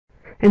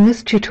In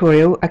this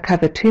tutorial, I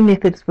cover two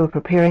methods for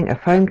preparing a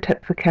foam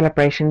tip for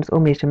calibrations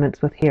or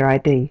measurements with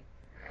HearID.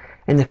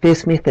 In the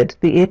first method,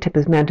 the ear tip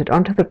is mounted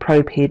onto the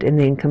probe head and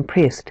then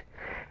compressed.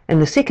 In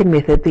the second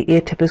method, the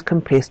ear tip is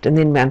compressed and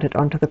then mounted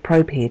onto the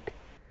probe head.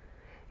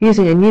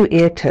 Using a new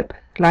ear tip,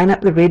 line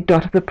up the red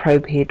dot of the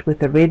probe head with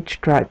the red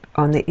stripe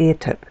on the ear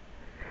tip.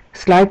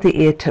 Slide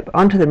the ear tip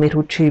onto the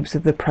metal tubes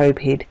of the probe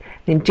head,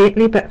 then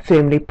gently but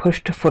firmly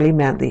push to fully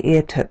mount the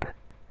ear tip.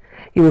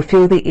 You will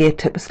feel the ear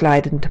tip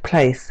slide into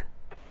place.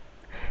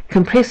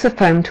 Compress the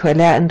foam to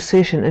allow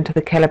insertion into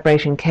the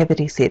calibration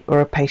cavity set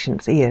or a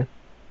patient's ear.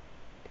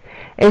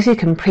 As you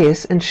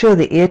compress, ensure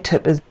the ear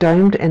tip is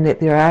domed and that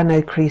there are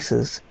no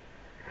creases.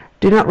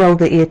 Do not roll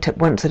the ear tip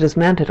once it is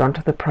mounted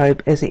onto the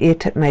probe, as the ear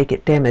tip may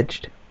get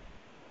damaged.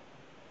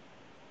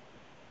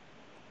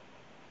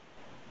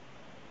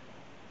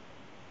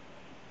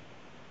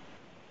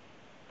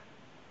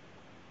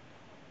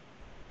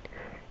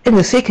 In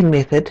the second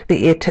method,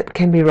 the ear tip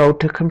can be rolled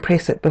to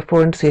compress it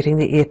before inserting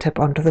the ear tip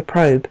onto the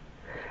probe.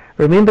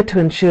 Remember to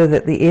ensure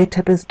that the ear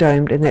tip is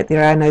domed and that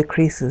there are no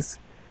creases.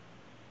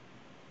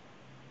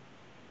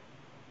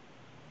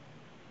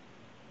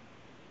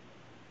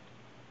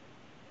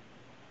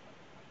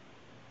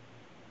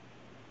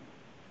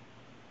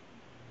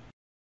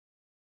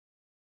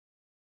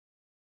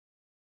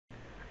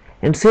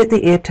 Insert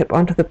the ear tip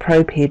onto the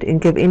probe head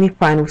and give any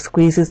final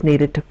squeezes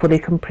needed to fully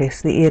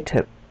compress the ear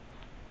tip.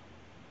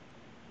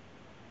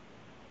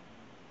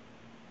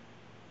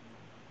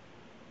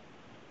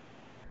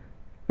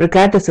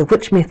 Regardless of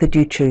which method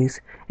you choose,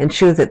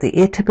 ensure that the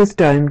ear tip is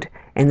domed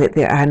and that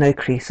there are no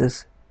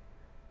creases.